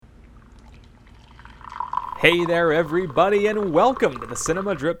Hey there, everybody, and welcome to the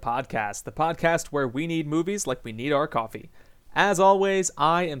Cinema Drip Podcast, the podcast where we need movies like we need our coffee. As always,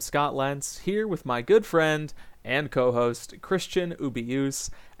 I am Scott Lentz, here with my good friend and co-host Christian Ubius,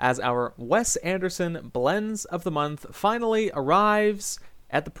 as our Wes Anderson Blends of the Month finally arrives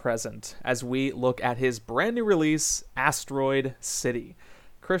at the present, as we look at his brand new release, Asteroid City.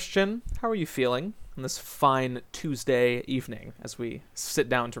 Christian, how are you feeling on this fine Tuesday evening as we sit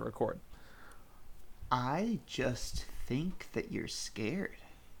down to record? I just think that you're scared.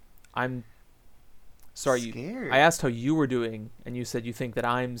 I'm sorry. Scared. I asked how you were doing, and you said you think that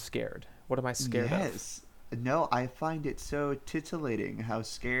I'm scared. What am I scared of? Yes. No, I find it so titillating how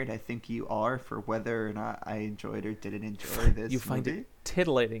scared I think you are for whether or not I enjoyed or didn't enjoy this You find movie. it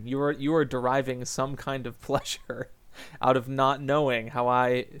titillating. You are deriving some kind of pleasure out of not knowing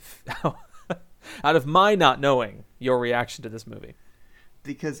out of my not knowing your reaction to this movie.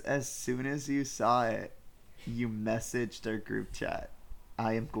 Because as soon as you saw it, you messaged our group chat,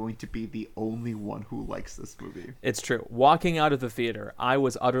 I am going to be the only one who likes this movie. It's true. Walking out of the theater, I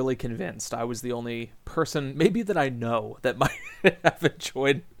was utterly convinced I was the only person, maybe that I know, that might have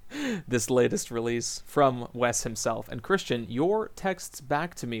enjoyed this latest release from Wes himself. And Christian, your texts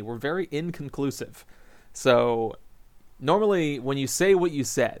back to me were very inconclusive. So normally when you say what you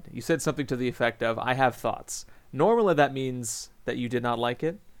said something to the effect of, I have thoughts. Normally that means that you did not like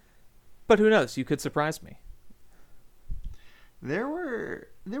it, but who knows? You could surprise me. There were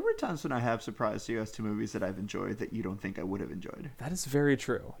times when I have surprised you as to movies that I've enjoyed that you don't think I would have enjoyed. That is very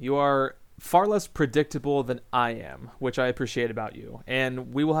true. You are far less predictable than I am, which I appreciate about you.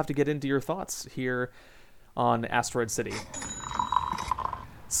 And we will have to get into your thoughts here on Asteroid City.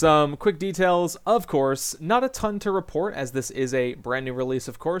 Some quick details, of course, not a ton to report as this is a brand new release,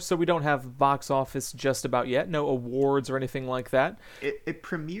 of course, so we don't have box office just about yet, no awards or anything like that. It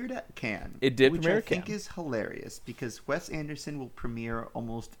premiered at Cannes. It did which premiere I at Cannes. think is hilarious because Wes Anderson will premiere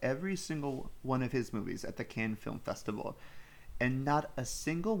almost every single one of his movies at the Cannes Film Festival, and not a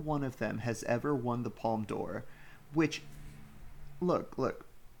single one of them has ever won the Palme d'Or, which, look,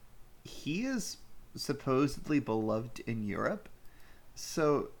 he is supposedly beloved in Europe.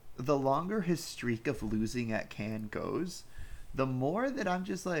 So the longer his streak of losing at Cannes goes, the more that I'm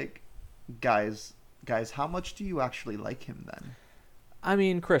just like, guys, how much do you actually like him then? I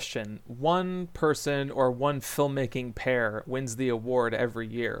mean, Christian, one person or one filmmaking pair wins the award every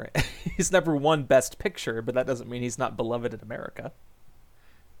year. He's never won Best Picture, but that doesn't mean he's not beloved in America.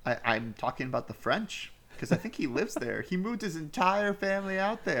 I'm talking about the French, because I think he lives there. He moved his entire family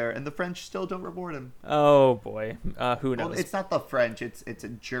out there, and the French still don't reward him. Oh boy, who knows? Well, it's not the French; it's a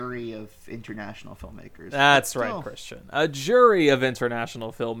jury of international filmmakers. That's right, Christian. A jury of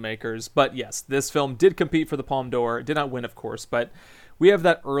international filmmakers. But yes, this film did compete for the Palme d'Or. Did not win, of course, but we have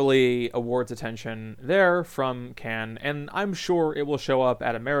that early awards attention there from Cannes, and I'm sure it will show up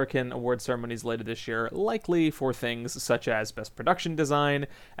at American award ceremonies later this year, likely for things such as Best Production Design,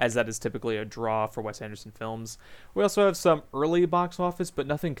 as that is typically a draw for Wes Anderson films. We also have some early box office, but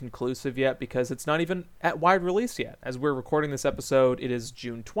nothing conclusive yet because it's not even at wide release yet. As we're recording this episode, it is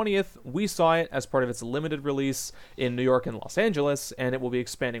June 20th. We saw it as part of its limited release in New York and Los Angeles, and it will be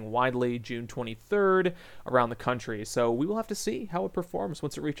expanding widely June 23rd around the country. So we will have to see how it performs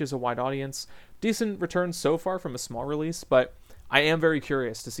once it reaches a wide audience. Decent returns so far from a small release, but I am very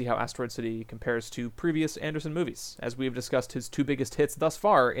curious to see how Asteroid City compares to previous Anderson movies, as we have discussed his two biggest hits thus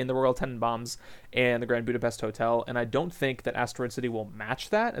far in The Royal Tenenbaums and The Grand Budapest Hotel, and I don't think that Asteroid City will match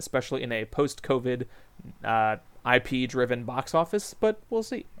that, especially in a post-COVID IP-driven box office, but we'll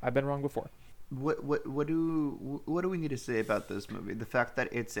see. I've been wrong before. What do we need to say about this movie? The fact that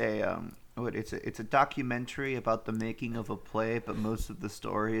it's a documentary about the making of a play, but most of the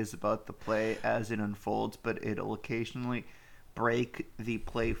story is about the play as it unfolds, but it'll occasionally break the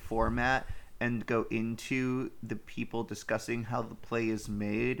play format and go into the people discussing how the play is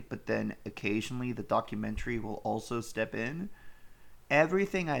made, but then occasionally the documentary will also step in.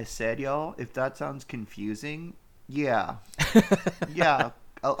 Everything I said, y'all, if that sounds confusing, yeah.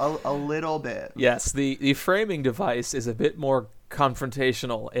 A little bit. Yes, the framing device is a bit more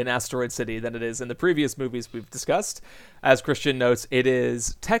confrontational in Asteroid City than it is in the previous movies we've discussed. As Christian notes, it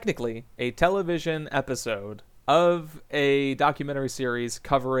is technically a television episode of a documentary series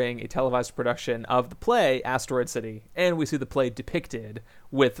covering a televised production of the play Asteroid City, and we see the play depicted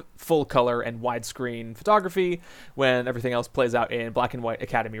with full color and widescreen photography when everything else plays out in black and white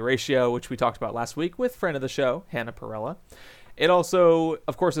Academy ratio, which we talked about last week with friend of the show, Hannah Perella. It also,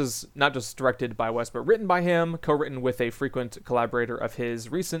 of course, is not just directed by Wes, but written by him, co-written with a frequent collaborator of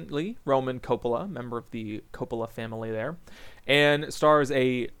his recently, Roman Coppola, member of the Coppola family there. and stars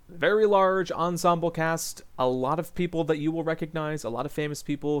a very large ensemble cast, a lot of people that you will recognize, a lot of famous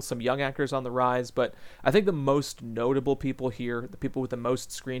people, some young actors on the rise, but I think the most notable people here, the people with the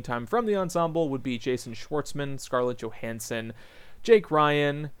most screen time from the ensemble, would be Jason Schwartzman, Scarlett Johansson, Jake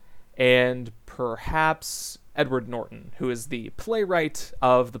Ryan, and perhaps Edward Norton, who is the playwright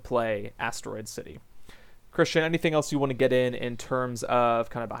of the play Asteroid City. Christian, anything else you want to get in terms of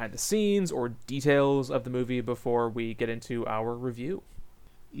kind of behind the scenes or details of the movie before we get into our review?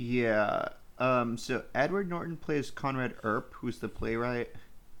 Yeah. So Edward Norton plays Conrad Earp, who's the playwright.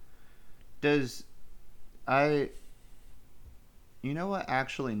 Does I? You know what?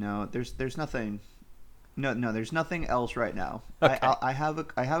 Actually, no. There's nothing. No. There's nothing else right now. Okay. I have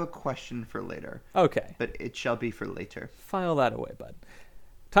a question for later. Okay. But it shall be for later. File that away, bud.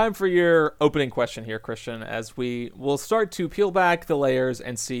 Time for your opening question here, Christian, as we will start to peel back the layers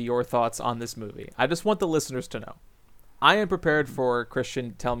and see your thoughts on this movie. I just want the listeners to know. I am prepared for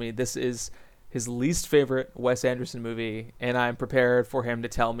Christian to tell me this is his least favorite Wes Anderson movie, and I'm prepared for him to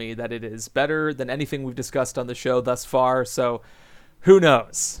tell me that it is better than anything we've discussed on the show thus far, so who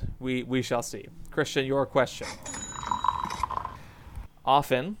knows? We shall see. Christian, your question.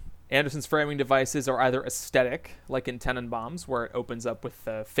 Often, Anderson's framing devices are either aesthetic, like in Tenenbaums, where it opens up with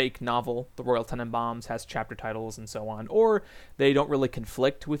the fake novel, The Royal Tenenbaums, has chapter titles and so on, or they don't really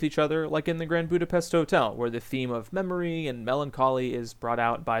conflict with each other, like in The Grand Budapest Hotel, where the theme of memory and melancholy is brought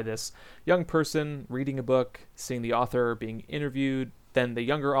out by this young person reading a book, seeing the author being interviewed, then the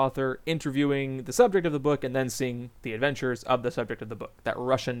younger author interviewing the subject of the book, and then seeing the adventures of the subject of the book, that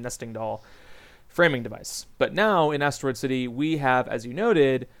Russian nesting doll framing device. But now, in Asteroid City, we have, as you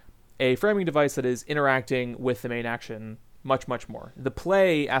noted, a framing device that is interacting with the main action much, much more. The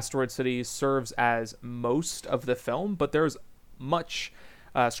play, Asteroid City, serves as most of the film, but there's much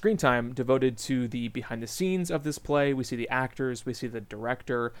screen time devoted to the behind the scenes of this play. We see the actors, we see the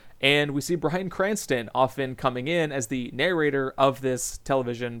director, and we see Bryan Cranston often coming in as the narrator of this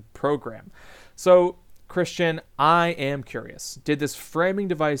television program. So, Christian, I am curious. Did this framing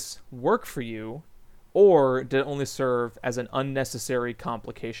device work for you? Or did it only serve as an unnecessary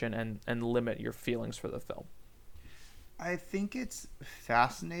complication and limit your feelings for the film? I think it's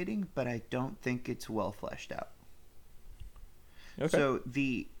fascinating, but I don't think it's well fleshed out. Okay. So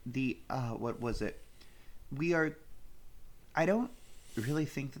the what was it? I don't really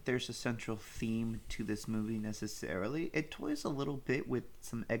think that there's a central theme to this movie necessarily. It toys a little bit with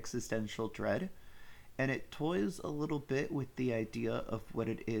some existential dread. And it toys a little bit with the idea of what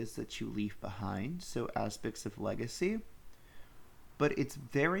it is that you leave behind, so aspects of legacy. But it's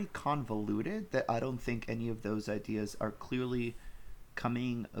very convoluted that I don't think any of those ideas are clearly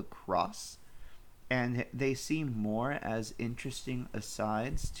coming across. And they seem more as interesting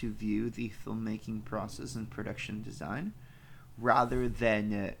asides to view the filmmaking process and production design, rather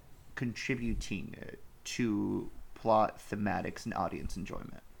than contributing to plot, thematics, and audience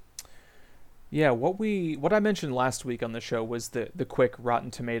enjoyment. Yeah, what I mentioned last week on the show was the quick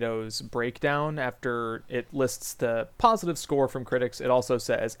Rotten Tomatoes breakdown. After it lists the positive score from critics, it also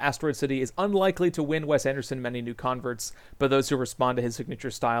says Asteroid City is unlikely to win Wes Anderson many new converts, but those who respond to his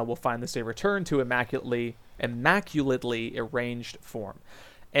signature style will find this a return to immaculately arranged form.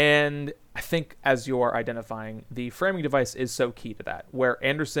 And I think, as you're identifying, the framing device is so key to that, where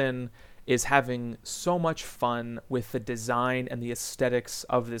Anderson is having so much fun with the design and the aesthetics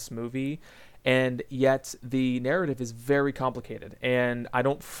of this movie, and yet the narrative is very complicated, and I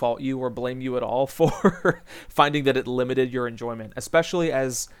don't fault you or blame you at all for finding that it limited your enjoyment, especially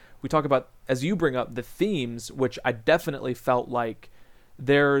as we talk about, as you bring up, the themes, which I definitely felt like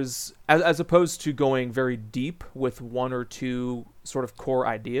there's, as opposed to going very deep with one or two sort of core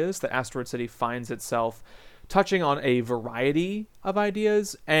ideas, that Asteroid City finds itself touching on a variety of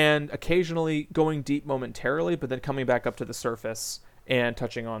ideas and occasionally going deep momentarily, but then coming back up to the surface and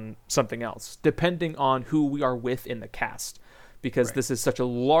touching on something else, depending on who we are with in the cast. Because right. This is such a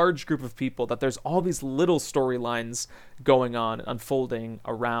large group of people that there's all these little storylines going on, unfolding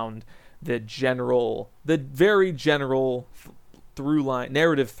around the very general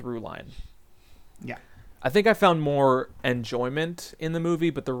narrative through line. Yeah. I think I found more enjoyment in the movie,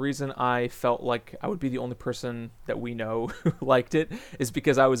 but the reason I felt like I would be the only person that we know who liked it is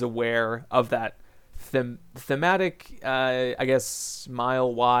because I was aware of that thematic, I guess,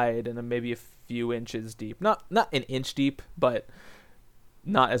 mile wide and then maybe a few inches deep. Not an inch deep, but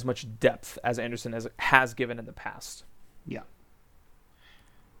not as much depth as Anderson has given in the past. Yeah.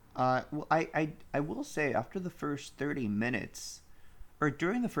 Well, I will say, after the first 30 minutes, or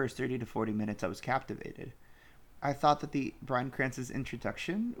during the first 30 to 40 minutes, I was captivated. I thought that the Bryan Cranston's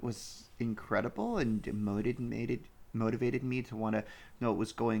introduction was incredible and made it motivated me to want to know what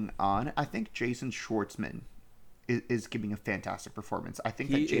was going on. I think Jason Schwartzman is giving a fantastic performance. I think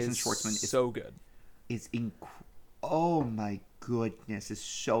He that Jason is Schwartzman so good. Oh my goodness, is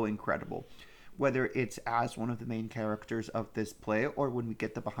so incredible. Whether it's as one of the main characters of this play or when we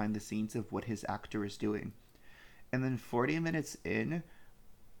get the behind the scenes of what his actor is doing. And then 40 minutes in,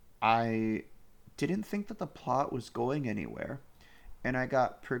 I didn't think that the plot was going anywhere. And I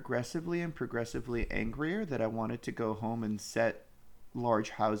got progressively and progressively angrier that I wanted to go home and set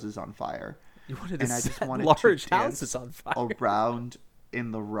large houses on fire. You wanted to And I just set wanted large to houses dance on fire. around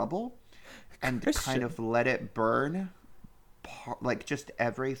in the rubble and Christian. kind of let it burn, like just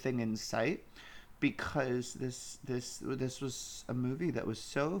everything in sight, because this was a movie that was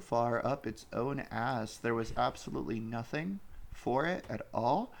so far up its own ass. There was absolutely nothing for it at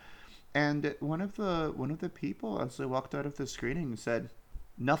all. And one of the people, as they walked out of the screening, said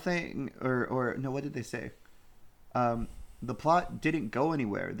nothing, or no, what did they say? The plot didn't go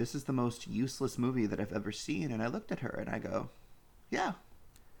anywhere. This is the most useless movie that I've ever seen. And I looked at her and I go, yeah.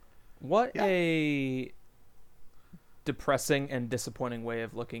 What Yeah. a depressing and disappointing way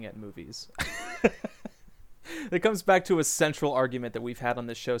of looking at movies. It comes back to a central argument that we've had on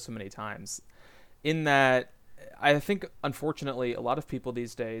this show so many times, in that I think, unfortunately, a lot of people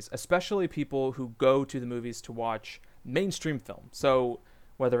these days, especially people who go to the movies to watch mainstream film, so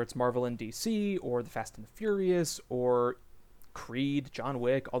whether it's Marvel and DC or the Fast and the Furious or Creed, John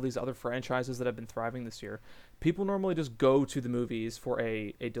Wick, all these other franchises that have been thriving this year, people normally just go to the movies for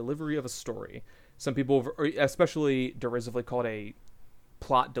a delivery of a story. Some people, especially derisively, call it a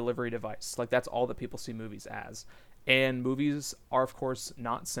plot delivery device. Like, that's all that people see movies as. And movies are, of course,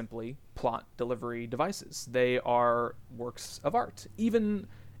 not simply plot delivery devices. They are works of art. Even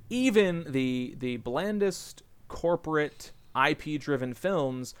the blandest corporate IP-driven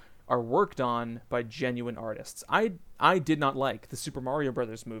films are worked on by genuine artists. I did not like the Super Mario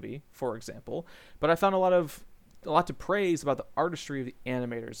Brothers movie, for example, but I found a lot to praise about the artistry of the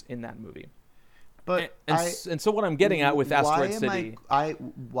animators in that movie. But and so what I'm getting at with Asteroid City,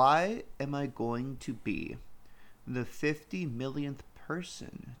 why am I going to be the 50 millionth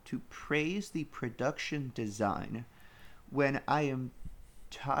person to praise the production design when I am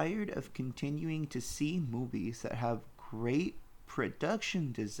tired of continuing to see movies that have great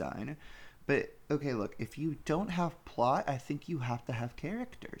production design? But okay, look, if you don't have plot, I think you have to have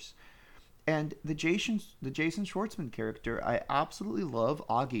characters. And the Jason Schwartzman character, I absolutely love.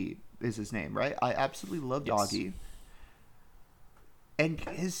 Augie is his name, right? I absolutely loved Yes. Augie. And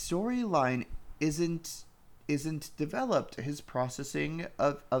his storyline isn't developed. His processing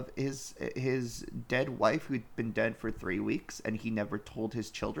of his dead wife, who'd been dead for 3 weeks and he never told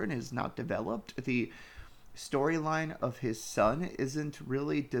his children, is not developed. The storyline of his son isn't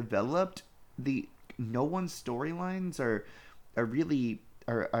really developed. No one's storylines are really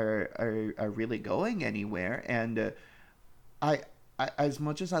going anywhere. And I as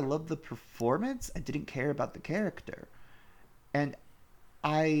much as I love the performance, I didn't care about the character. And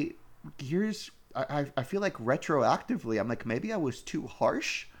I feel like retroactively, I'm like, maybe I was too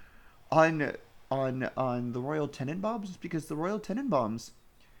harsh on the Royal Tenenbaums, because the Royal Tenenbaums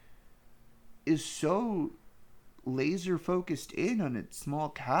is so laser focused in on its small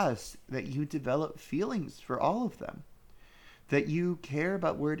cast that you develop feelings for all of them, that you care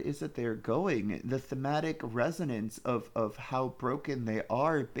about where it is that they're going. The thematic resonance of how broken they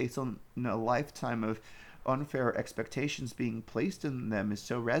are based on a lifetime of unfair expectations being placed in them is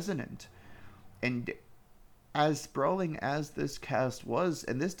so resonant. And as sprawling as this cast was,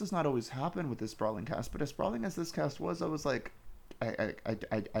 and this does not always happen with this sprawling cast, but as sprawling as this cast was, I was like, I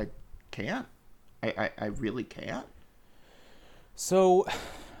can't. I really can't. So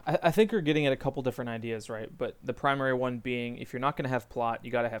I think you're getting at a couple different ideas, right? But the primary one being, if you're not going to have plot,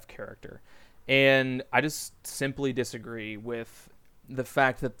 you got to have character. And I just simply disagree with the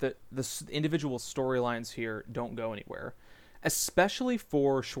fact that the individual storylines here don't go anywhere, especially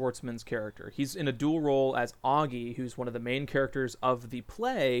for Schwartzman's character. He's in a dual role as Augie, who's one of the main characters of the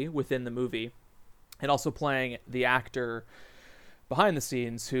play within the movie, and also playing the actor behind the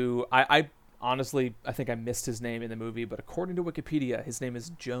scenes, who I honestly, I think I missed his name in the movie, but according to Wikipedia, his name is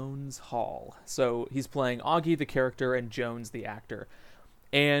Jones Hall. So he's playing Augie, the character, and Jones, the actor.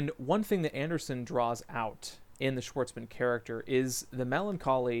 And one thing that Anderson draws out in the Schwartzman character is the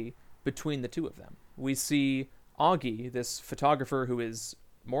melancholy between the two of them. We see Augie, this photographer who is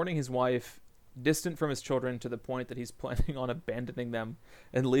mourning his wife, distant from his children to the point that he's planning on abandoning them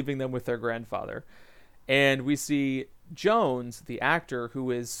and leaving them with their grandfather. And we see Jones, the actor,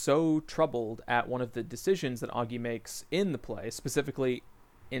 who is so troubled at one of the decisions that Augie makes in the play, specifically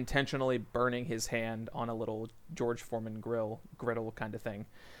intentionally burning his hand on a little George Foreman griddle kind of thing.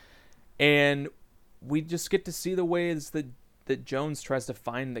 And we just get to see the ways that Jones tries to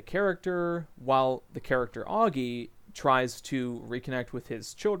find the character, while the character Augie tries to reconnect with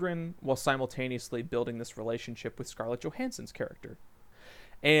his children while simultaneously building this relationship with Scarlett Johansson's character.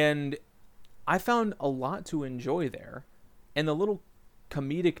 And I found a lot to enjoy there. And the little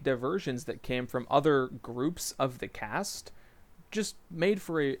comedic diversions that came from other groups of the cast just made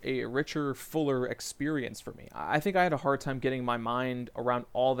for a richer, fuller experience for me. I think I had a hard time getting my mind around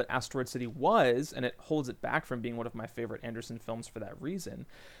all that Asteroid City was, and it holds it back from being one of my favorite Anderson films for that reason.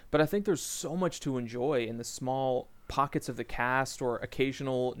 But I think there's so much to enjoy in the small pockets of the cast or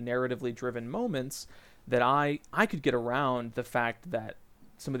occasional narratively driven moments that I could get around the fact that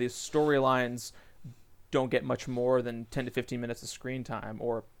some of these storylines don't get much more than 10 to 15 minutes of screen time,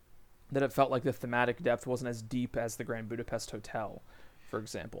 or that it felt like the thematic depth wasn't as deep as the Grand Budapest Hotel, for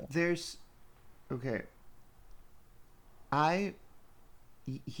example. He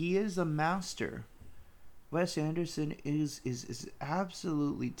is a master. Wes Anderson is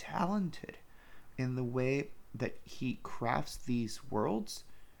absolutely talented in the way that he crafts these worlds,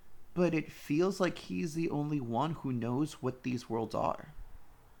 but it feels like he's the only one who knows what these worlds are.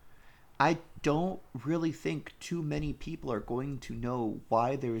 I don't really think too many people are going to know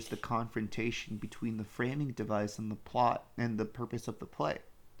why there is the confrontation between the framing device and the plot and the purpose of the play.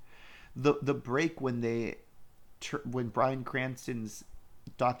 The break when Bryan Cranston's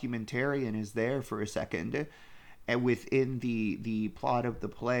documentarian is there for a second, and within the plot of the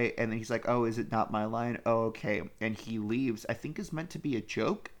play, and then he's like, "Oh, is it not my line? Oh, okay," and he leaves. I think is meant to be a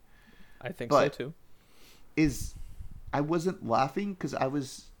joke. I think so too. I wasn't laughing because I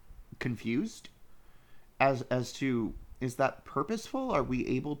was confused as to, is that purposeful? Are we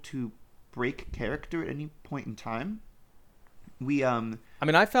able to break character at any point in time?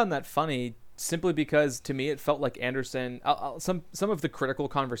 I found that funny simply because to me it felt like Anderson, some of the critical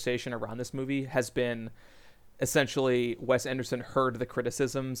conversation around this movie has been essentially Wes Anderson heard the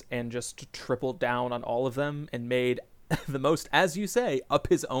criticisms and just tripled down on all of them and made the most, as you say, up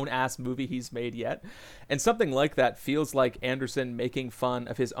his own ass movie he's made yet. And something like that feels like Anderson making fun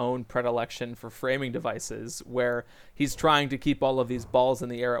of his own predilection for framing devices, where he's trying to keep all of these balls in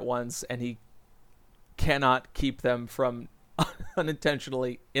the air at once and he cannot keep them from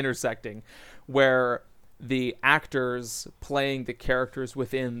unintentionally intersecting, where the actors playing the characters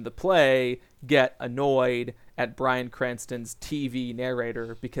within the play get annoyed at Bryan Cranston's TV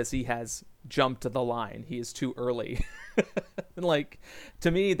narrator because he has jumped the line. He is too early. And like,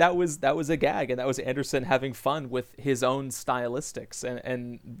 to me, that was a gag, and that was Anderson having fun with his own stylistics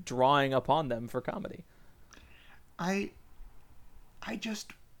and drawing upon them for comedy. I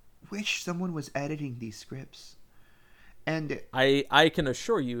just wish someone was editing these scripts. And I can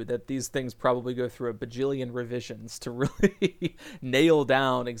assure you that these things probably go through a bajillion revisions to really nail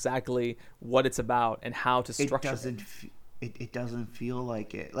down exactly what it's about and how to structure it. It doesn't feel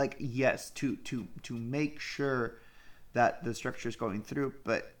like it. Like, yes, to make sure that the structure is going through,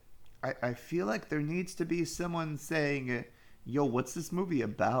 but I feel like there needs to be someone saying, "Yo, what's this movie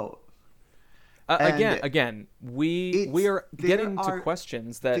about?" Again, we are getting to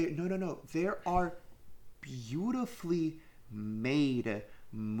questions that no. There are beautifully made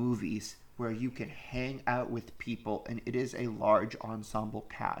movies where you can hang out with people and it is a large ensemble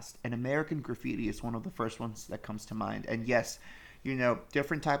cast, and American Graffiti is one of the first ones that comes to mind. And yes,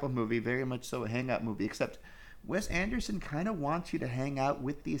 different type of movie, very much so a hangout movie, except Wes Anderson kind of wants you to hang out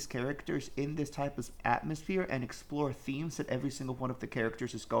with these characters in this type of atmosphere and explore themes that every single one of the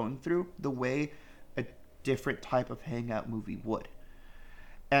characters is going through the way a different type of hangout movie would.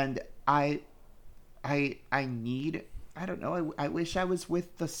 And I don't know, I wish I was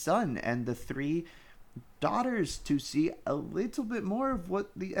with the son and the three daughters to see a little bit more of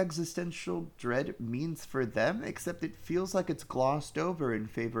what the existential dread means for them, except it feels like it's glossed over in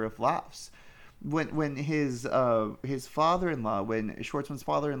favor of laughs. When his father-in-law, when Schwartzman's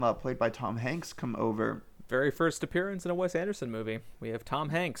father-in-law, played by Tom Hanks, come over. Very first appearance in a Wes Anderson movie. We have Tom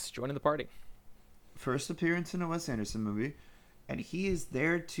Hanks joining the party. First appearance in a Wes Anderson movie. And he is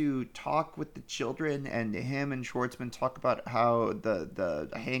there to talk with the children, and him and Schwartzman talk about how the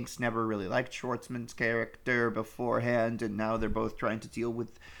Hanks never really liked Schwartzman's character beforehand, and now they're both trying to deal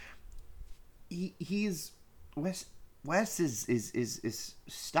with. Wes is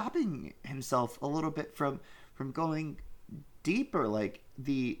stopping himself a little bit from going deeper, like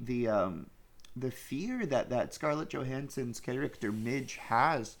the fear that Scarlett Johansson's character Midge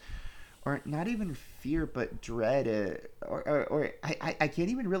has or not even fear, but dread, or I can't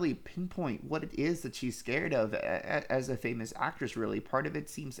even really pinpoint what it is that she's scared of as a famous actress. Really, part of it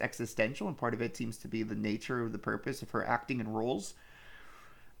seems existential, and part of it seems to be the nature of the purpose of her acting in roles.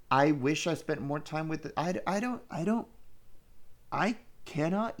 I wish I spent more time with it. I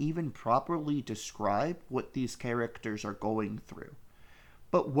cannot even properly describe what these characters are going through.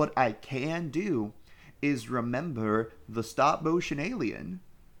 But what I can do is remember the stop motion alien,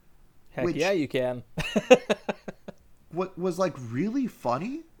 Heck which yeah, you can. what was like really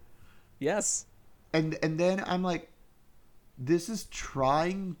funny. Yes. And then I'm like, this is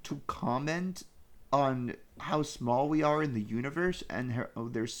trying to comment on how small we are in the universe and how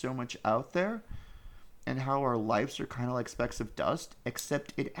there's so much out there and how our lives are kind of like specks of dust,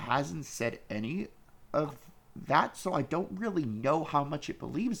 except it hasn't said any of that, so I don't really know how much it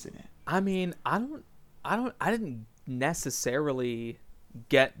believes in it. I mean, I didn't necessarily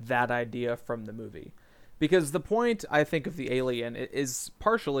get that idea from the movie, because the point I think of the alien is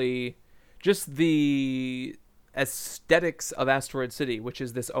partially just the aesthetics of Asteroid City, which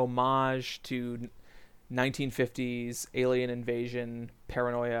is this homage to 1950s alien invasion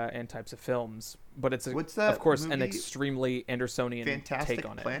paranoia and types of films, but it's of course an extremely Andersonian Fantastic take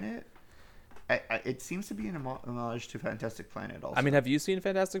on Planet? It seems to be an homage to Fantastic Planet also. I mean, have you seen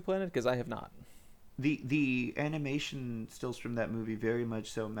Fantastic Planet? Because I have not. The animation stills from that movie very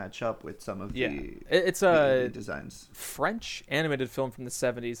much so match up with some of it's the designs. French animated film from the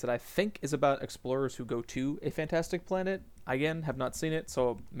 70s that I think is about explorers who go to a fantastic planet. Again, have not seen it,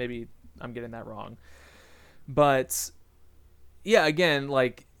 so maybe I'm getting that wrong. But yeah, again,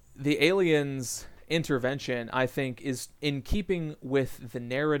 like the aliens intervention, I think, is in keeping with the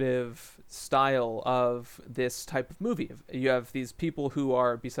narrative style of this type of movie. You have these people who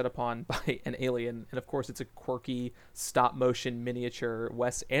are beset upon by an alien, and of course it's a quirky stop motion miniature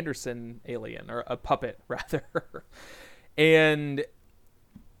Wes Anderson alien, or a puppet rather. And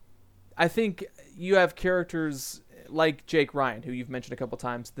I think you have characters like Jake Ryan, who you've mentioned a couple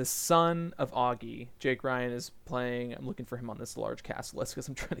times, the son of Augie. Jake Ryan is playing, I'm looking for him on this large cast list because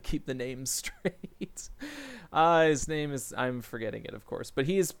I'm trying to keep the names straight. His name is, I'm forgetting it, of course, but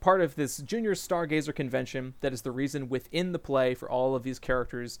he is part of this Junior Stargazer convention that is the reason within the play for all of these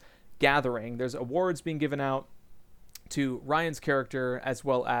characters gathering. There's awards being given out to Ryan's character, as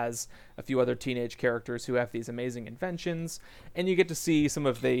well as a few other teenage characters who have these amazing inventions, and you get to see some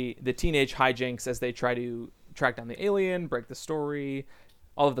of the teenage hijinks as they try to track down the alien, break the story,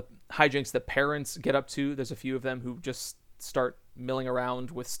 all of the hijinks the parents get up to. There's a few of them who just start milling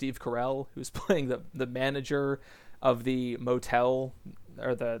around with Steve Carell, who's playing the manager of the motel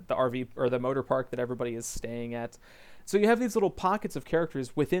or the RV or the motor park that everybody is staying at. So you have these little pockets of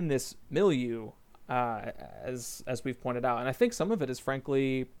characters within this milieu, as we've pointed out, and I think some of it is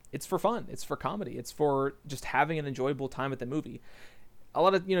frankly, it's for fun, it's for comedy, it's for just having an enjoyable time at the movie. A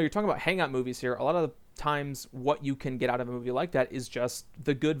lot of, you're talking about hangout movies here. A lot of the times what you can get out of a movie like that is just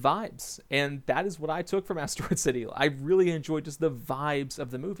the good vibes. And that is what I took from Asteroid City. I really enjoyed just the vibes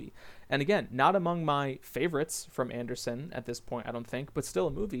of the movie. And again, not among my favorites from Anderson at this point, I don't think, but still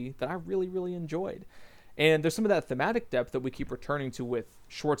a movie that I really, really enjoyed. And there's some of that thematic depth that we keep returning to with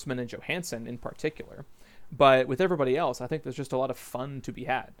Schwartzman and Johansson in particular. But with everybody else, I think there's just a lot of fun to be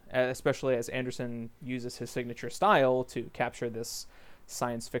had, especially as Anderson uses his signature style to capture this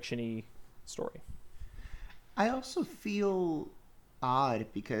science fiction-y story. I also feel odd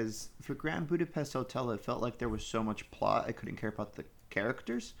because for Grand Budapest Hotel, it felt like there was so much plot I couldn't care about the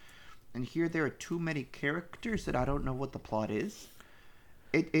characters, and here there are too many characters that I don't know what the plot is.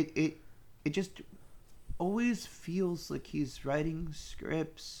 It just always feels like he's writing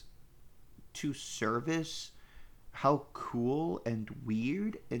scripts to service how cool and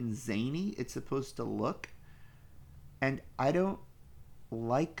weird and zany it's supposed to look, and I don't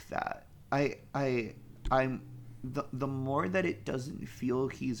like that. I'm the more that it doesn't feel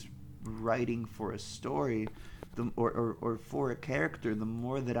he's writing for a story, or for a character, the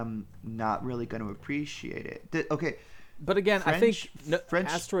more that I'm not really going to appreciate it. Okay, but again, I think French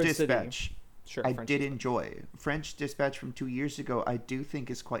Asteroid Dispatch, City, sure, I French did Dispatch. enjoy. French Dispatch from 2 years ago, I do think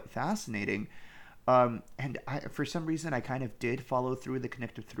is quite fascinating. And for some reason, I kind of did follow through the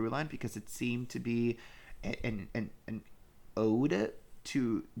connective through line because it seemed to be an ode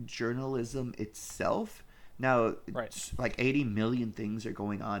to journalism itself. Now, Right. like 80 million things are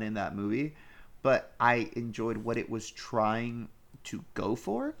going on in that movie, but I enjoyed what it was trying to go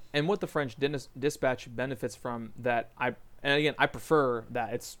for. And what the French Dispatch benefits from that, and again, I prefer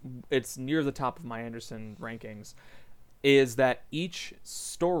that, it's near the top of my Anderson rankings, is that each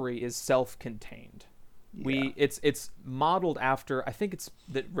story is self-contained. Yeah. It's modeled after, I think it's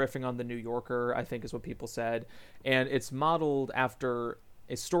riffing on the New Yorker, I think is what people said, and it's modeled after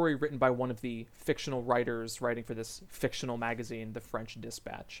a story written by one of the fictional writers writing for this fictional magazine, the French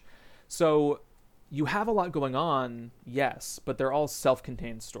Dispatch. So you have a lot going on, yes, but they're all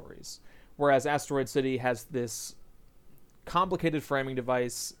self-contained stories. Whereas Asteroid City has this complicated framing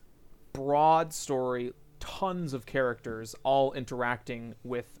device, broad story, tons of characters all interacting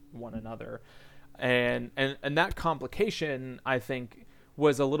with one another. And that complication, I think,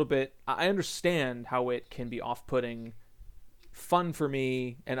 was a little bit, I understand how it can be off-putting, fun for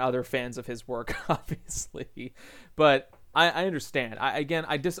me and other fans of his work, obviously, but I understand. I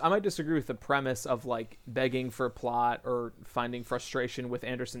might disagree with the premise of like begging for plot or finding frustration with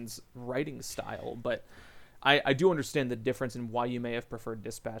Anderson's writing style, but I do understand the difference in why you may have preferred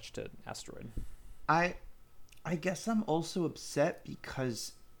Dispatch to Asteroid. I I guess I'm also upset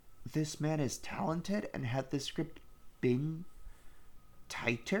because this man is talented, and had the script been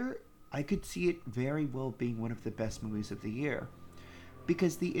tighter, I could see it very well being one of the best movies of the year.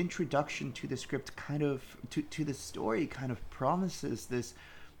 Because the introduction to the script kind of to the story kind of promises this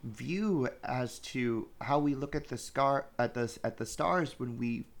view as to how we look at the stars when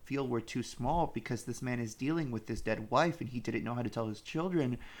we feel we're too small, because this man is dealing with his dead wife and he didn't know how to tell his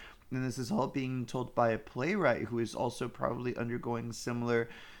children, and this is all being told by a playwright who is also probably undergoing similar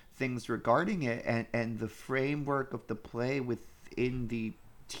things regarding it, and the framework of the play within the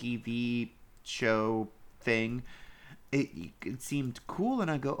TV show thing, it seemed cool,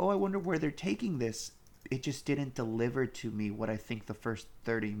 and I go, oh, I wonder where they're taking this. It just didn't deliver to me what I think the first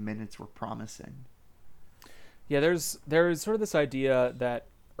 30 minutes were promising. Yeah, there's sort of this idea that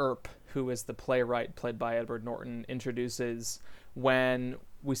Earp, who is the playwright played by Edward Norton, introduces when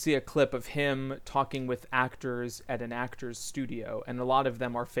we see a clip of him talking with actors at an actor's studio, and a lot of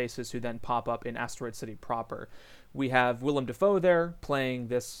them are faces who then pop up in Asteroid City proper. We have Willem Dafoe there playing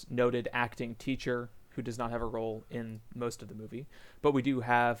this noted acting teacher who does not have a role in most of the movie. But we do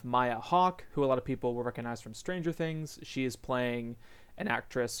have Maya Hawke, who a lot of people will recognize from Stranger Things. She is playing an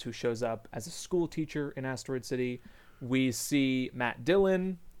actress who shows up as a school teacher in Asteroid City. We see Matt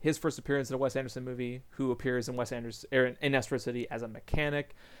Dillon, his first appearance in a Wes Anderson movie, who appears in in Asteroid City as a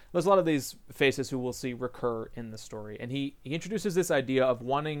mechanic. There's a lot of these faces who we'll see recur in the story. And he introduces this idea of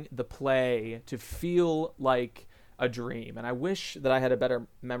wanting the play to feel like a dream. And I wish that I had a better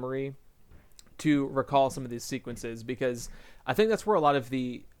memory to recall some of these sequences, because I think that's where a lot of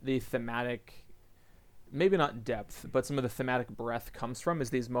the thematic, maybe not depth, but some of the thematic breadth comes from, is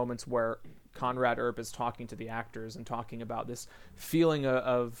these moments where Conrad Earp is talking to the actors and talking about this feeling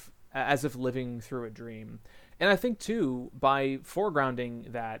of as if living through a dream. And I think, too, by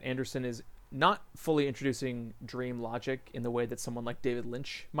foregrounding that, Anderson is not fully introducing dream logic in the way that someone like David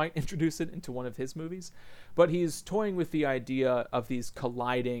Lynch might introduce it into one of his movies, but he's toying with the idea of these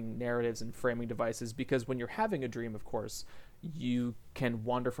colliding narratives and framing devices, because when you're having a dream, of course, you can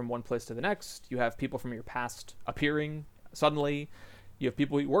wander from one place to the next. You have people from your past appearing suddenly. You have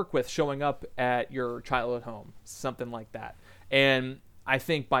people you work with showing up at your childhood home, something like that. And I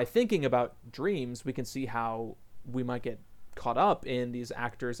think by thinking about dreams, we can see how we might get caught up in these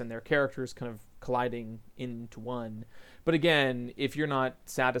actors and their characters kind of colliding into one. But again, if you're not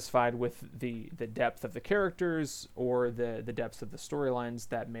satisfied with the depth of the characters or the depth of the storylines,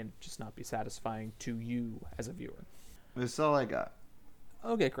 that may just not be satisfying to you as a viewer. That's all I got.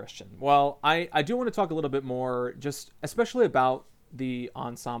 Okay, Christian. Well, I do want to talk a little bit more, just especially about the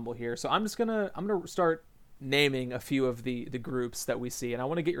ensemble here. So I'm gonna start naming a few of the groups that we see, and I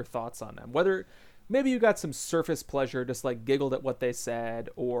want to get your thoughts on them. Whether maybe you got some surface pleasure, just like giggled at what they said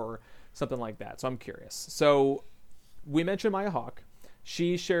or something like that. So I'm curious. So we mentioned Maya Hawke.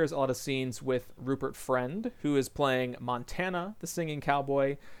 She shares a lot of scenes with Rupert Friend, who is playing Montana, the singing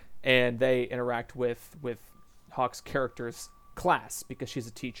cowboy, and they interact with Hawke's character's class because she's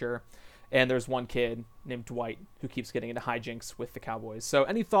a teacher. And there's one kid named Dwight who keeps getting into hijinks with the cowboys. So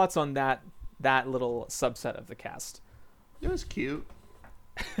any thoughts on that little subset of the cast? It was cute.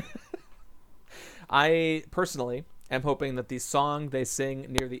 I personally am hoping that the song they sing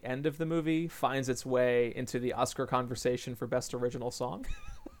near the end of the movie finds its way into the Oscar conversation for Best Original Song.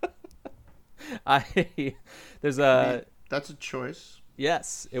 That's a choice.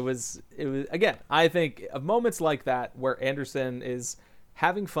 Yes, it was again, I think of moments like that where Anderson is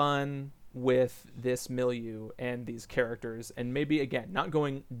having fun with this milieu and these characters, and maybe again not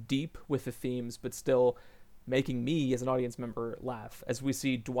going deep with the themes, but still making me as an audience member laugh as we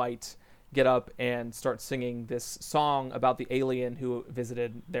see Dwight get up and start singing this song about the alien who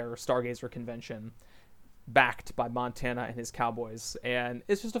visited their Stargazer convention. backed by Montana and his cowboys, and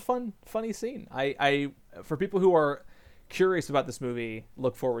it's just a funny scene. I for people who are curious about this movie,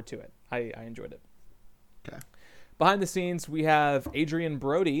 look forward to it. I enjoyed it. Okay. Behind the scenes, we have Adrian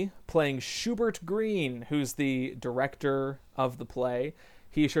Brody playing Schubert Green, who's the director of the play.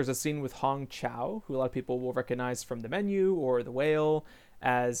 He shares a scene with Hong Chow, who a lot of people will recognize from The Menu or The Whale,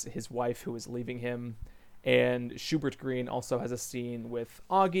 as his wife who is leaving him. And Schubert Green also has a scene with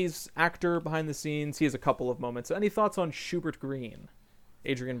Augie's actor behind the scenes. He has a couple of moments. So any thoughts on Schubert Green,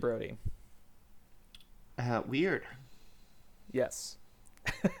 Adrian Brody? Weird. Yes.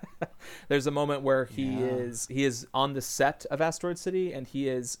 There's a moment where he is on the set of Asteroid City, and he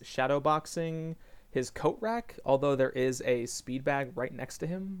is shadowboxing his coat rack, although there is a speed bag right next to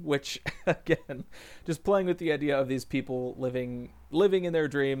him, which, again, just playing with the idea of these people living in their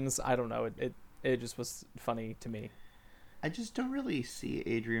dreams. I don't know. It just was funny to me. I just don't really see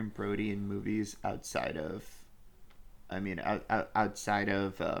Adrian Brody in movies outside of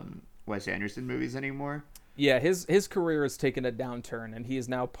Wes Anderson movies anymore. Yeah, his career has taken a downturn, and he is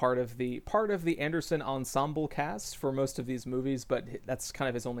now part of the Anderson ensemble cast for most of these movies, but that's kind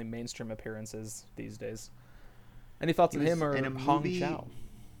of his only mainstream appearances these days. Any thoughts on him or Hong Chow?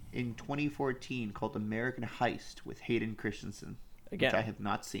 In 2014 called American Heist with Hayden Christensen, again, which I have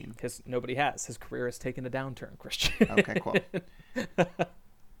not seen. Nobody has. His career has taken a downturn, Christian. Okay, cool.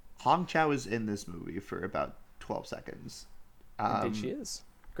 Hong Chow is in this movie for about 12 seconds. Indeed she is.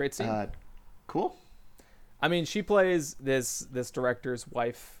 Great scene. Cool. I mean, she plays this director's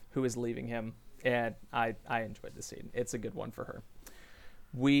wife who is leaving him, and I enjoyed the scene. It's a good one for her.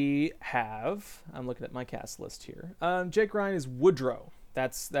 We have, I'm looking at my cast list here. Jake Ryan is Woodrow.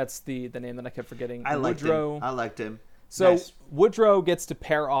 That's the name that I kept forgetting. I liked him. So nice. Woodrow gets to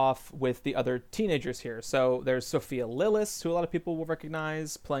pair off with the other teenagers here. So there's Sophia Lillis, who a lot of people will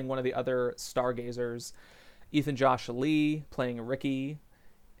recognize, playing one of the other stargazers. Ethan Josh Lee playing Ricky.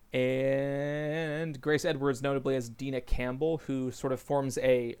 And Grace Edwards, notably as Dina Campbell, who sort of forms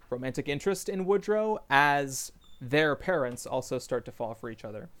a romantic interest in Woodrow as their parents also start to fall for each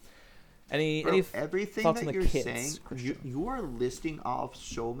other. Everything thoughts that on the you're kids, saying, you are listing off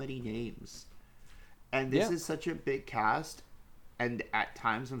so many names, and this is such a big cast, and at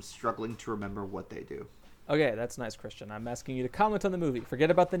times I'm struggling to remember what they do. Okay, that's nice, Christian. I'm asking you to comment on the movie. Forget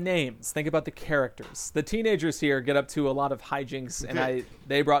about the names. Think about the characters. The teenagers here get up to a lot of hijinks, and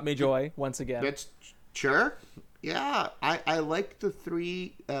they brought me joy once again. That's sure. Yeah, I like the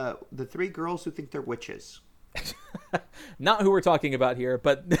three girls who think they're witches. Not who we're talking about here,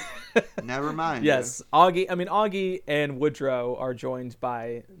 but never mind. Yes, Augie and Woodrow are joined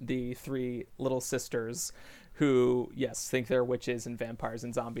by the three little sisters who, yes, think they're witches and vampires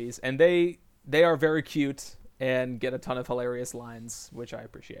and zombies, and they are very cute and get a ton of hilarious lines, which I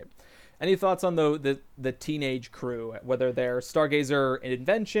appreciate. Any thoughts on the teenage crew, whether they're Stargazer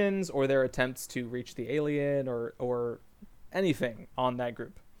inventions or their attempts to reach the alien or anything on that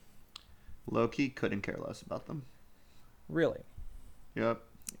group? Low-key couldn't care less about them. Really? Yep.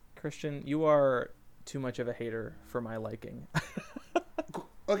 Christian, you are too much of a hater for my liking.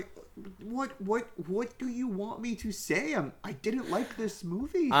 Okay. What do you want me to say? I didn't like this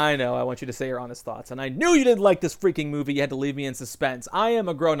movie. I know. I want you to say your honest thoughts. And I knew you didn't like this freaking movie. You had to leave me in suspense. I am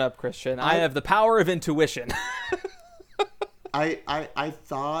a grown-up, Christian. I have the power of intuition. I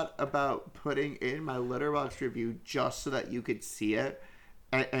thought about putting in my Letterboxd review just so that you could see it.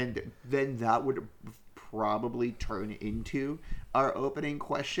 And then that would probably turn into our opening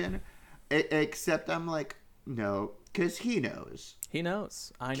question. Except I'm like, no, because he knows. He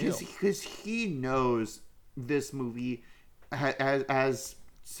knows. I knew. Because he knows this movie, as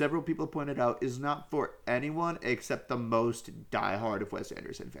several people pointed out, is not for anyone except the most diehard of Wes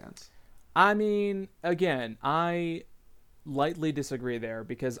Anderson fans. I mean, again, I lightly disagree there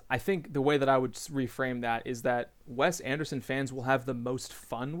because I think the way that I would reframe that is that Wes Anderson fans will have the most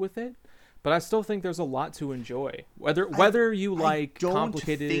fun with it, but I still think there's a lot to enjoy. Whether you like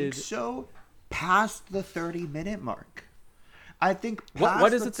complicated... I don't think so. Past the 30-minute mark. I think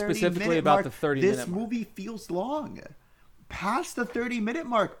what is it specifically about the 30-minute mark? This movie feels long. Past the 30-minute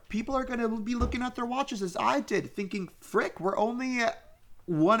mark, people are going to be looking at their watches as I did, thinking, frick, we're only at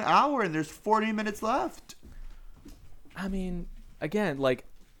 1 hour and there's 40 minutes left. I mean, again, like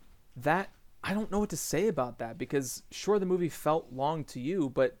that, I don't know what to say about that because sure, the movie felt long to you,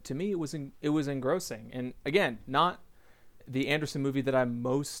 but to me it was engrossing. And again, not the Anderson movie that I'm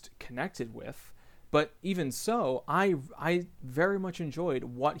most connected with, but even so, I very much enjoyed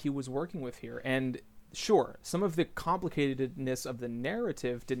what he was working with here. And sure, some of the complicatedness of the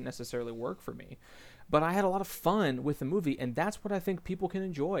narrative didn't necessarily work for me, but I had a lot of fun with the movie, and that's what I think people can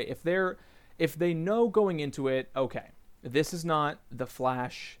enjoy. If if they know going into it, okay, this is not The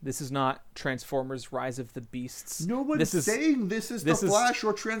Flash, this is not Transformers Rise of the Beasts. No one's saying this is The Flash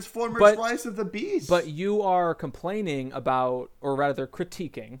or Transformers Rise of the Beasts. But you are complaining about, or rather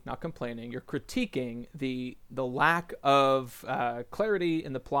critiquing, not complaining, you're critiquing the lack of clarity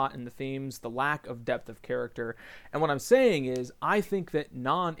in the plot and the themes, the lack of depth of character. And what I'm saying is, I think that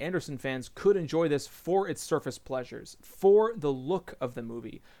non-Anderson fans could enjoy this for its surface pleasures, for the look of the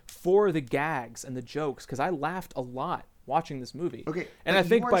movie, for the gags and the jokes, because I laughed a lot watching this movie. Okay, and I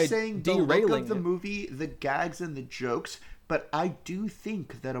think by saying derailing the look of the movie, the gags and the jokes, but I do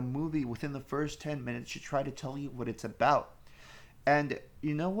think that a movie within the first 10 minutes should try to tell you what it's about. And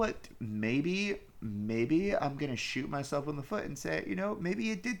you know what? Maybe I'm going to shoot myself in the foot and say, maybe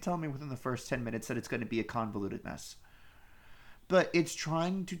it did tell me within the first 10 minutes that it's going to be a convoluted mess. But it's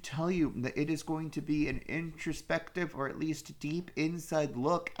trying to tell you that it is going to be an introspective, or at least deep inside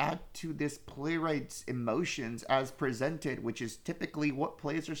look to this playwright's emotions as presented, which is typically what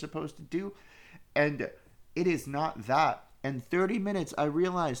plays are supposed to do. And it is not that. And 30 minutes, I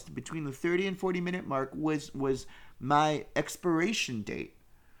realized between the 30 and 40 minute mark was my expiration date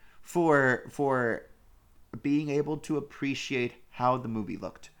for being able to appreciate how the movie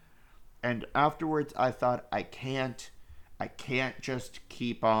looked. And afterwards, I thought, I can't just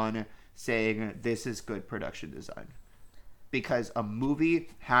keep on saying this is good production design, because a movie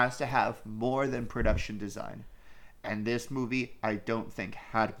has to have more than production design. And this movie, I don't think,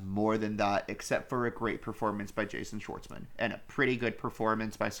 had more than that, except for a great performance by Jason Schwartzman and a pretty good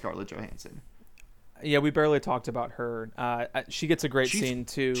performance by Scarlett Johansson. Yeah, we barely talked about her. She gets a great scene,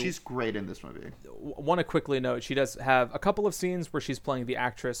 too. She's great in this movie. Want to quickly note, she does have a couple of scenes where she's playing the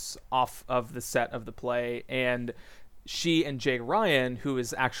actress off of the set of the play, and she and Jake Ryan, who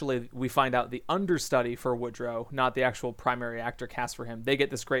is actually, we find out, the understudy for Woodrow, not the actual primary actor cast for him, they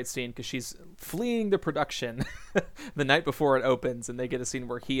get this great scene because she's fleeing the production the night before it opens, and they get a scene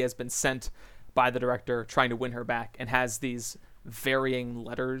where he has been sent by the director trying to win her back and has these varying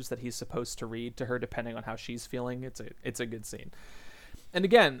letters that he's supposed to read to her depending on how she's feeling. It's a good scene. And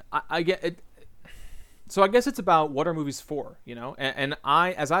again, I get it. So I guess it's about what are movies for, and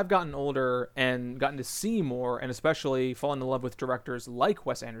as I've gotten older and gotten to see more, and especially fallen in love with directors like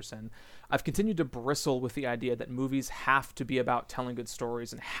Wes Anderson, I've continued to bristle with the idea that movies have to be about telling good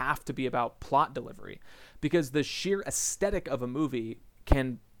stories and have to be about plot delivery, because the sheer aesthetic of a movie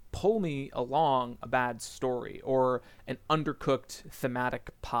can pull me along a bad story or an undercooked thematic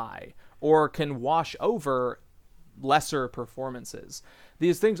pie, or can wash over lesser performances.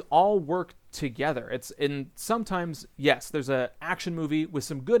 These things all work together. Sometimes, yes, there's an action movie with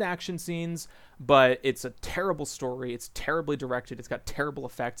some good action scenes, but it's a terrible story, it's terribly directed, it's got terrible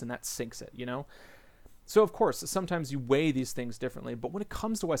effects, and that sinks it, So of course, sometimes you weigh these things differently, but when it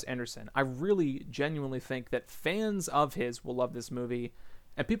comes to Wes Anderson, I really genuinely think that fans of his will love this movie,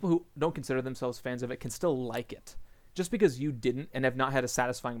 and people who don't consider themselves fans of it can still like it. Just because you didn't and have not had a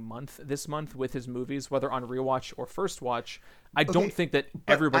satisfying month this month with his movies, whether on rewatch or first watch, I don't think that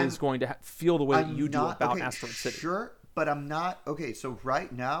everybody's going to feel the way that you do about Asteroid City. Sure, but I'm not. Okay, so right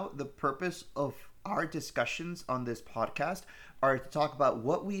now, the purpose of our discussions on this podcast are to talk about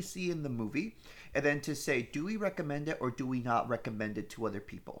what we see in the movie, and then to say, do we recommend it or do we not recommend it to other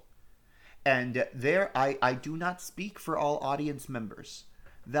people? And there, I do not speak for all audience members.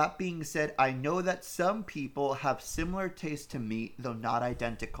 That being said, I know that some people have similar taste to me, though not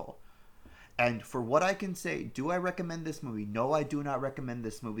identical. And for what I can say, do I recommend this movie? No, I do not recommend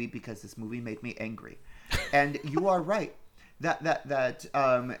this movie because this movie made me angry. And you are right that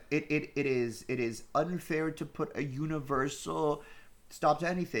it is unfair to put a universal stop to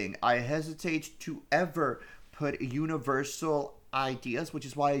anything. I hesitate to ever put universal ideas, which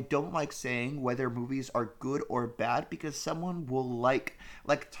is why I don't like saying whether movies are good or bad, because someone will like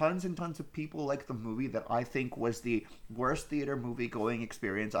tons and tons of people like the movie that I think was the worst theater movie going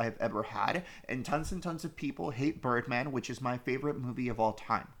experience I have ever had, and tons of people hate Birdman, which is my favorite movie of all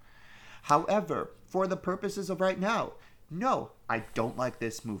time. However, for the purposes of right now, no, I don't like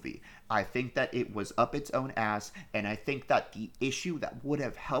this movie. I think that it was up its own ass, and I think that the issue that would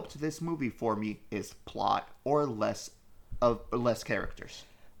have helped this movie for me is plot or less characters.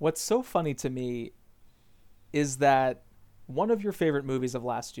 What's so funny to me is that one of your favorite movies of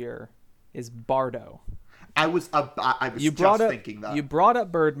last year is Bardo. I was thinking that. You brought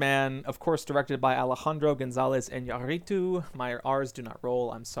up Birdman, of course, directed by Alejandro González Iñárritu. My R's do not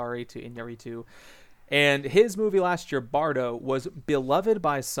roll. I'm sorry to Iñárritu. And his movie last year, Bardo, was beloved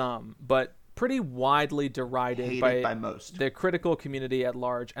by some, but pretty widely derided by most. The critical community at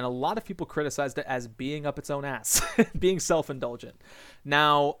large, and a lot of people criticized it as being up its own ass, being self-indulgent.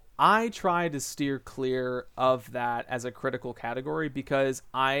 Now, I try to steer clear of that as a critical category because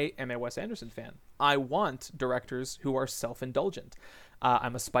I am a Wes Anderson fan. I want directors who are self-indulgent.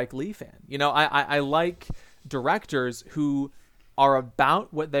 I'm a Spike Lee fan. I like directors who are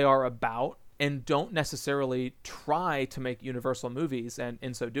about what they are about and don't necessarily try to make universal movies and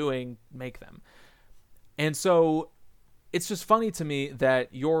in so doing make them. And so it's just funny to me that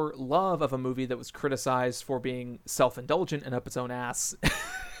your love of a movie that was criticized for being self-indulgent and up its own ass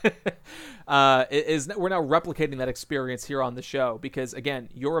we're now replicating that experience here on the show because, again,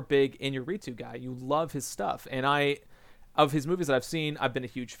 you're a big Iñárritu guy. You love his stuff. And of his movies that I've seen, I've been a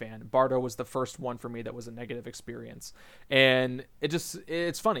huge fan. Bardo was the first one for me that was a negative experience. And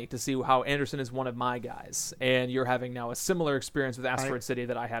it's funny to see how Anderson is one of my guys. And you're having now a similar experience with Asteroid City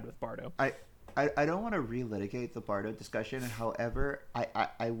that I had with Bardo. I don't want to relitigate the Bardo discussion. However,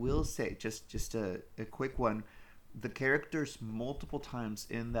 I will say, just a quick one, the characters multiple times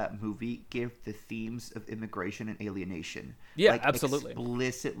in that movie give the themes of immigration and alienation. Yeah, absolutely.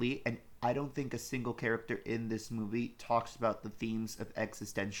 Explicitly, and I don't think a single character in this movie talks about the themes of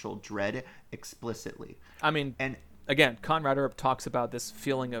existential dread explicitly. I mean, and again, Conrad Earp talks about this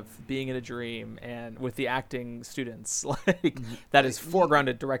feeling of being in a dream, and with the acting students, that is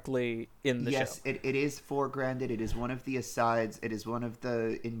foregrounded directly in the show. Yes, it is foregrounded. It is one of the asides. It is one of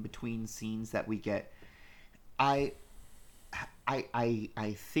the in-between scenes that we get. I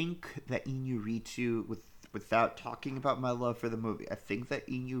think that Iñárritu, without talking about my love for the movie, I think that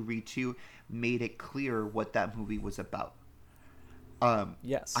Iñárritu made it clear what that movie was about.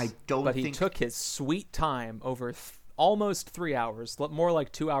 Yes, but he took his sweet time over almost 3 hours, more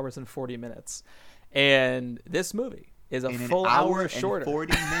like 2 hours and 40 minutes, and this movie is a full hour shorter.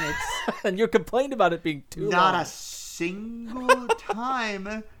 40 minutes, and you complained about it being too long. Not a single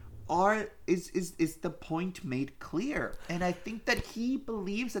time is the point made clear, and I think that he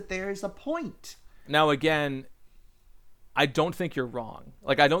believes that there is a point. Now, again, I don't think you're wrong.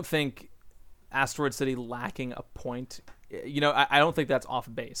 I don't think Asteroid City lacking a point, I don't think that's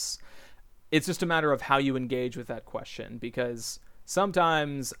off base. It's just a matter of how you engage with that question, because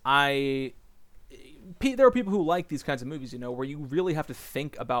sometimes there are people who like these kinds of movies, where you really have to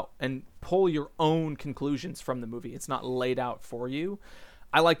think about and pull your own conclusions from the movie. It's not laid out for you.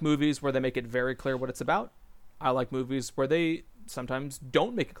 I like movies where they make it very clear what it's about. I like movies where they sometimes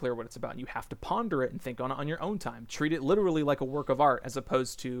don't make it clear what it's about. You have to ponder it and think on it on your own time. Treat it literally like a work of art as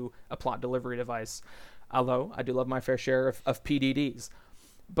opposed to a plot delivery device. Although I do love my fair share of PDDs.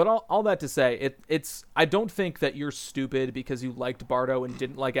 But all that to say, I don't think that you're stupid because you liked Bardo and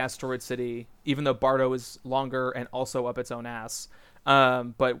didn't like Asteroid City, even though Bardo is longer and also up its own ass.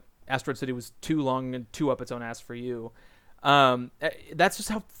 But Asteroid City was too long and too up its own ass for you. That's just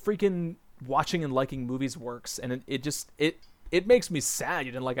how freaking watching and liking movies works, and it makes me sad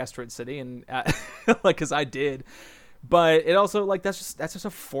you didn't like Asteroid City, and because I did, but it also that's just a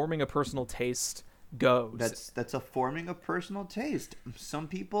forming a personal taste goes. That's a forming a personal taste. Some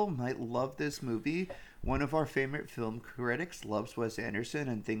people might love this movie. One of our favorite film critics loves Wes Anderson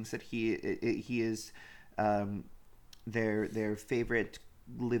and thinks that he is their favorite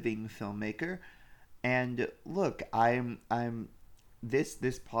living filmmaker. And look, I'm this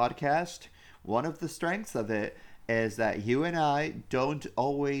podcast, one of the strengths of it is that you and I don't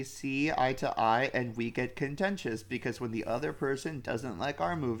always see eye to eye, and we get contentious because when the other person doesn't like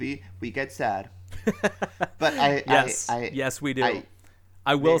our movie, we get sad. But yes, we do.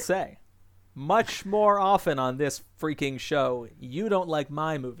 I will say, much more often on this freaking show, you don't like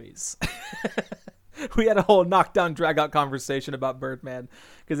my movies. We had a whole knockdown, drag-out conversation about Birdman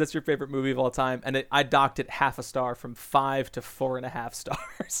because that's your favorite movie of all time, and I docked it half a star from 5 to 4.5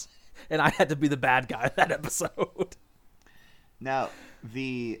 stars, and I had to be the bad guy in that episode. Now,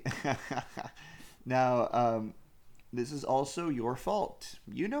 this is also your fault.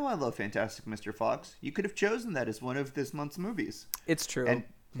 I love Fantastic Mr. Fox. You could have chosen that as one of this month's movies. It's true. And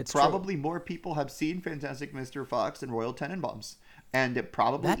probably more people have seen Fantastic Mr. Fox than Royal Tenenbaums. And it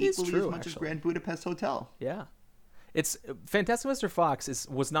probably equally as much as Grand Budapest Hotel. Yeah. It's Fantastic Mr. Fox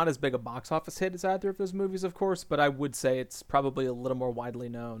was not as big a box office hit as either of those movies, of course, but I would say it's probably a little more widely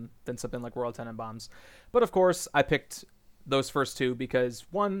known than something like Royal Tenenbaums. But of course, I picked those first two because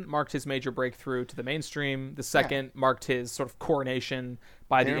one marked his major breakthrough to the mainstream. The second marked his sort of coronation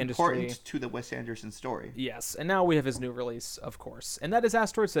by the industry. They're important to the Wes Anderson story. Yes, and now we have his new release, of course. And that is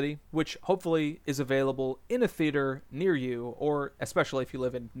Asteroid City, which hopefully is available in a theater near you, or especially if you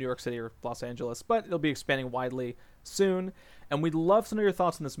live in New York City or Los Angeles, but it'll be expanding widely soon. And we'd love to know your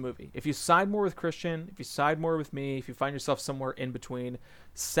thoughts on this movie. If you side more with Christian, if you side more with me, if you find yourself somewhere in between,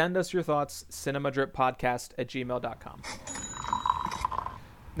 send us your thoughts, cinemadrippodcast@gmail.com.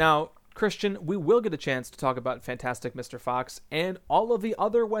 Now, Christian, we will get a chance to talk about Fantastic Mr. Fox and all of the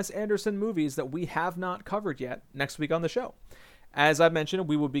other Wes Anderson movies that we have not covered yet next week on the show. As I mentioned,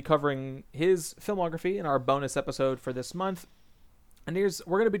 we will be covering his filmography in our bonus episode for this month. And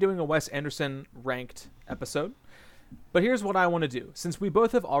we're going to be doing a Wes Anderson ranked episode. But here's what I want to do. Since we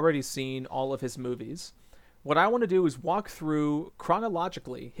both have already seen all of his movies, what I want to do is walk through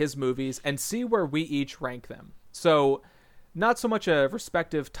chronologically his movies and see where we each rank them. So not so much a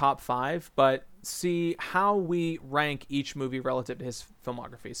respective top 5, but see how we rank each movie relative to his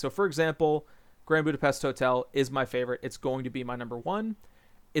filmography. So for example, Grand Budapest Hotel is my favorite. It's going to be my number 1.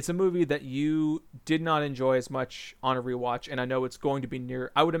 It's a movie that you did not enjoy as much on a rewatch, and I know it's going to be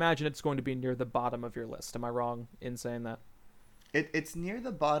I would imagine it's going to be near the bottom of your list. Am I wrong in saying that? It's near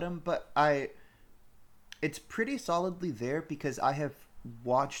the bottom, but it's pretty solidly there because I have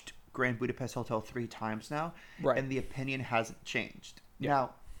watched Grand Budapest Hotel 3 times now, right, and the opinion hasn't changed. Yeah.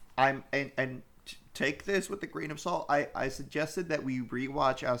 Now, take this with a grain of salt. I suggested that we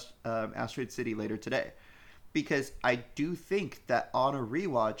rewatch Asteroid City later today, because I do think that on a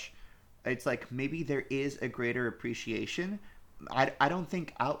rewatch, it's like maybe there is a greater appreciation. I don't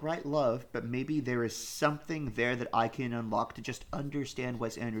think outright love, but maybe there is something there that I can unlock to just understand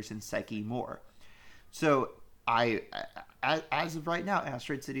Wes Anderson's psyche more. So as of right now,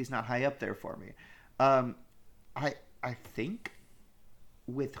 Asteroid City is not high up there for me. I think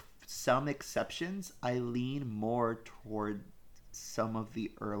with some exceptions, I lean more toward some of the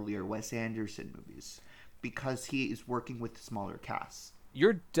earlier Wes Anderson movies, because he is working with smaller casts.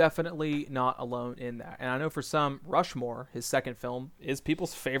 You're definitely not alone in that. And I know for some, Rushmore, his second film, is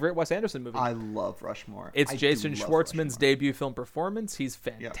people's favorite Wes Anderson movie. I love Rushmore. It's Jason Schwartzman's debut film performance. He's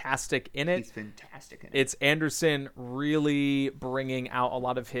fantastic in it. He's fantastic in it. It's Anderson really bringing out a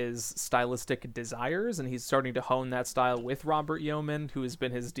lot of his stylistic desires, and he's starting to hone that style with Robert Yeoman, who has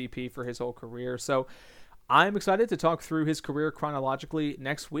been his DP for his whole career. So I'm excited to talk through his career chronologically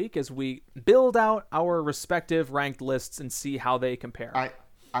next week as we build out our respective ranked lists and see how they compare.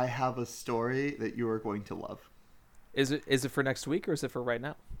 I have a story that you are going to love. Is it for next week, or is it for right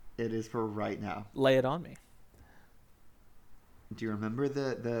now? It is for right now. Lay it on me. Do you remember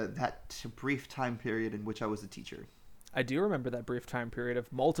that brief time period in which I was a teacher? I do remember that brief time period of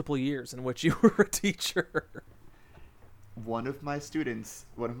multiple years in which you were a teacher. One of my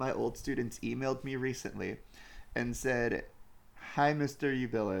old students emailed me recently and said, "Hi, Mr.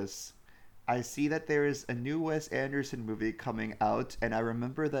 Ubilis. I see that there is a new Wes Anderson movie coming out, and I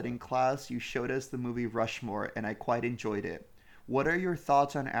remember that in class you showed us the movie Rushmore, and I quite enjoyed it. What are your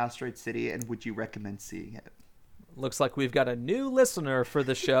thoughts on Asteroid City, and would you recommend seeing it?" Looks like we've got a new listener for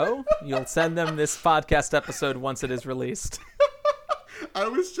the show. You'll send them this podcast episode once it is released. I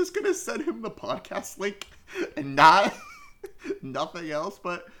was just going to send him the podcast link and not... nothing else,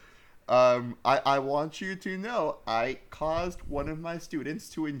 but I want you to know I caused one of my students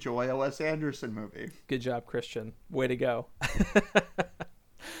to enjoy a Wes Anderson movie. Good job, Christian. Way to go.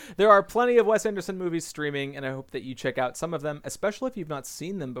 There are plenty of Wes Anderson movies streaming, and I hope that you check out some of them, especially if you've not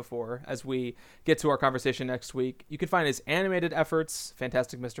seen them before, as we get to our conversation next week. You can find his animated efforts,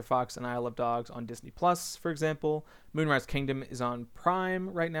 Fantastic Mr. Fox and Isle of Dogs, on Disney+, for example. Moonrise Kingdom is on Prime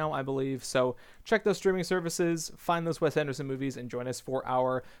right now, I believe. So check those streaming services, find those Wes Anderson movies, and join us for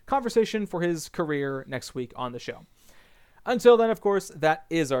our conversation for his career next week on the show. Until then, of course, that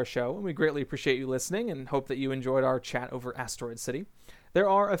is our show, and we greatly appreciate you listening and hope that you enjoyed our chat over Asteroid City. There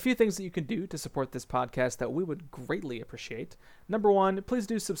are a few things that you can do to support this podcast that we would greatly appreciate. Number one, please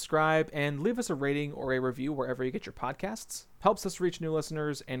do subscribe and leave us a rating or a review wherever you get your podcasts. Helps us reach new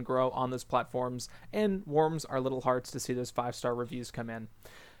listeners and grow on those platforms, and warms our little hearts to see those 5-star reviews come in.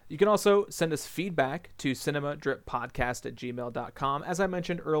 You can also send us feedback to cinemadrippodcast@gmail.com. As I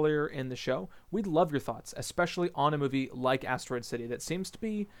mentioned earlier in the show, we'd love your thoughts, especially on a movie like Asteroid City that seems to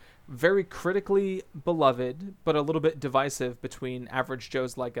be very critically beloved, but a little bit divisive between average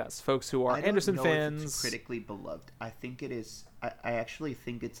Joes like us, folks who are Anderson fans. If it's critically beloved. I think it is. I actually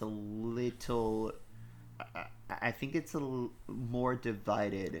think it's a little. I think it's more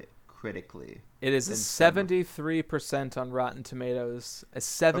divided critically. It is a 73% on Rotten Tomatoes, a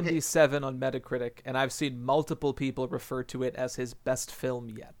 77 on Metacritic, and I've seen multiple people refer to it as his best film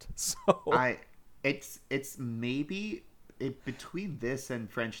yet. So it's maybe between this and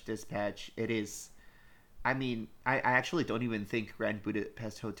French Dispatch, it is. I mean, I actually don't even think Grand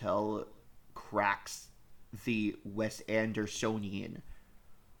Budapest Hotel cracks the Wes Andersonian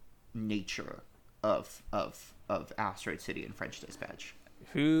nature of Asteroid City and French Dispatch.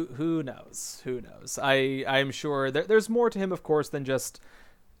 Who knows? Who knows? I'm sure there's more to him, of course, than just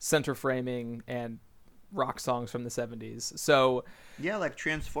center framing and rock songs from the 70s. So yeah, like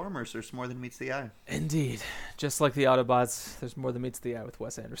Transformers, there's more than meets the eye. indeed, just like the Autobots, there's more than meets the eye with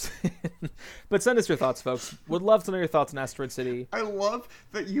Wes Anderson. But send us your thoughts, folks. Would love to know your thoughts on Asteroid City. I love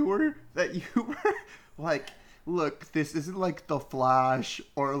that you were like, look, this isn't like The Flash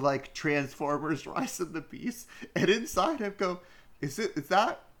or like Transformers Rise of the Beast. And inside I go, is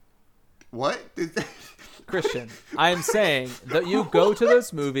that what? Christian, I am saying that you go to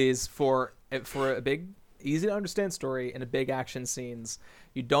those movies for a big, easy to understand story and a big action scenes.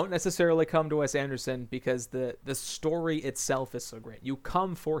 You don't necessarily come to Wes Anderson because the story itself is so great. You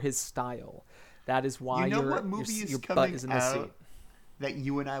come for his style. That is why your butt is in the seat. That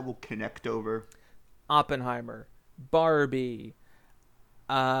you and I will connect over. Oppenheimer, Barbie.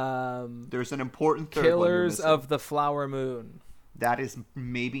 There's an important third Killers one of the Flower Moon. That is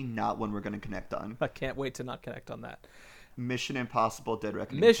maybe not one we're going to connect on. I can't wait to not connect on that. Mission Impossible Dead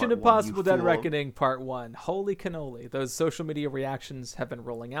Reckoning Mission Impossible Dead Reckoning Part 1. Holy cannoli. Those social media reactions have been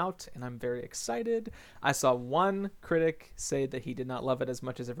rolling out, and I'm very excited. I saw one critic say that he did not love it as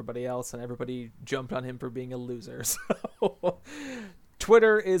much as everybody else, and everybody jumped on him for being a loser. So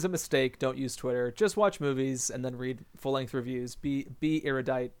Twitter is a mistake. Don't use Twitter. Just watch movies and then read full-length reviews. Be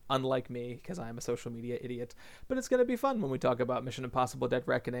erudite, unlike me, because I'm a social media idiot. But it's going to be fun when we talk about Mission Impossible Dead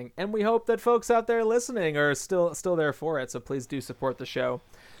Reckoning, and we hope that folks out there listening are still there for it, so please do support the show.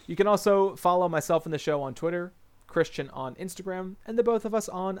 You can also follow myself and the show on Twitter, Christian on Instagram, and the both of us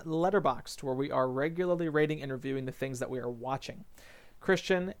on Letterboxd, where we are regularly rating and reviewing the things that we are watching.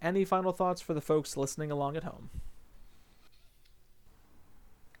 Christian, any final thoughts for the folks listening along at home?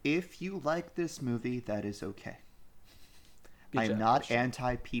 If you like this movie, that is okay. I'm not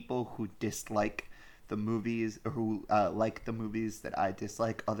anti people who dislike the movies or who like the movies that I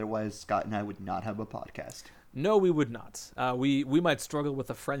dislike. Otherwise, Scott and I would not have a podcast. No, we would not. We might struggle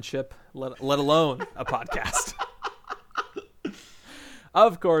with a friendship, let alone a podcast.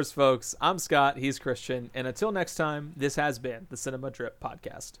 Of course, folks, I'm Scott. He's Christian. And until next time, this has been the Cinema Drip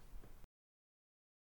Podcast.